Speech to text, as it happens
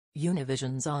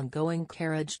Univision's ongoing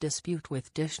Carriage dispute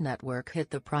with Dish Network hit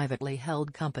the privately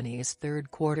held company's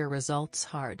third-quarter results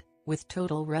hard, with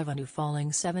total revenue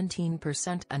falling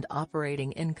 17% and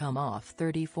operating income off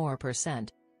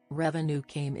 34%. Revenue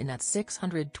came in at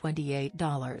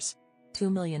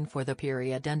 $628.2 million for the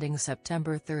period ending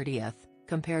September 30,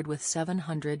 compared with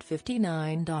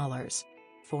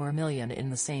 $759.4 million in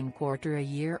the same quarter a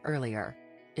year earlier.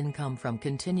 Income from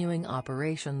continuing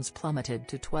operations plummeted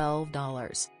to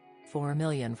 $12.4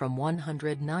 million from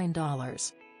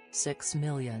 $109.6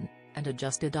 million, and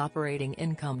adjusted operating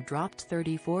income dropped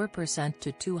 34%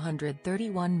 to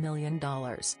 $231 million.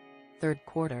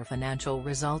 Third-quarter financial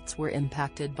results were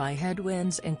impacted by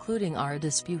headwinds including our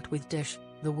dispute with Dish,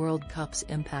 the World Cup's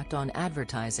impact on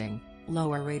advertising,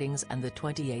 lower ratings and the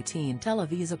 2018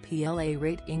 Televisa PLA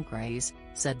rate increase,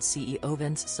 said CEO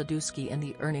Vince Sadusky in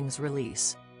the earnings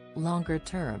release. Longer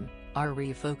term, our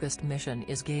refocused mission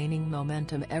is gaining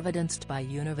momentum, evidenced by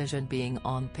Univision being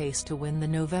on pace to win the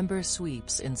November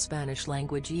sweeps in Spanish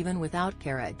language even without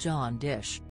Carriage on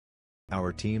Dish.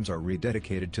 Our teams are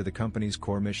rededicated to the company's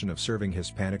core mission of serving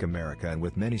Hispanic America, and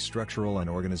with many structural and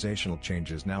organizational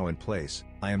changes now in place,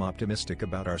 I am optimistic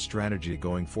about our strategy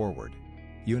going forward.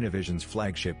 Univision's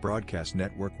flagship broadcast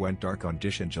network went dark on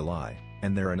Dish in July,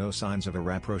 and there are no signs of a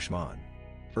rapprochement.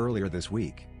 Earlier this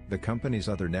week, the company's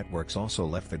other networks also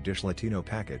left the DishLatino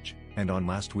package, and on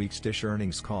last week's Dish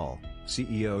earnings call,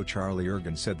 CEO Charlie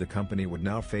Ergen said the company would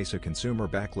now face a consumer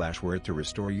backlash were it to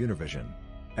restore Univision.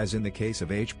 As in the case of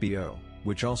HBO,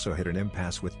 which also hit an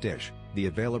impasse with Dish, the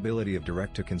availability of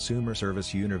direct-to-consumer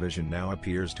service Univision Now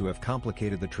appears to have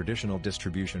complicated the traditional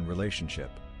distribution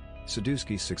relationship.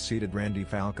 Sadusky succeeded Randy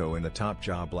Falco in the top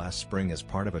job last spring as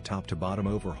part of a top-to-bottom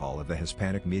overhaul of the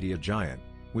Hispanic media giant,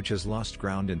 which has lost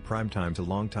ground in primetime to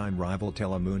longtime rival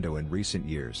Telemundo in recent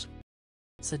years.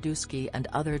 Sadusky and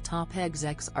other top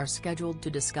execs are scheduled to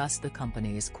discuss the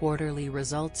company's quarterly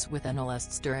results with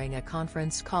analysts during a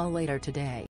conference call later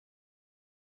today.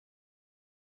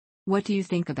 What do you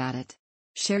think about it?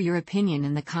 Share your opinion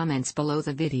in the comments below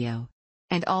the video.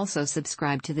 And also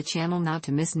subscribe to the channel not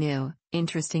to miss new,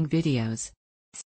 interesting videos.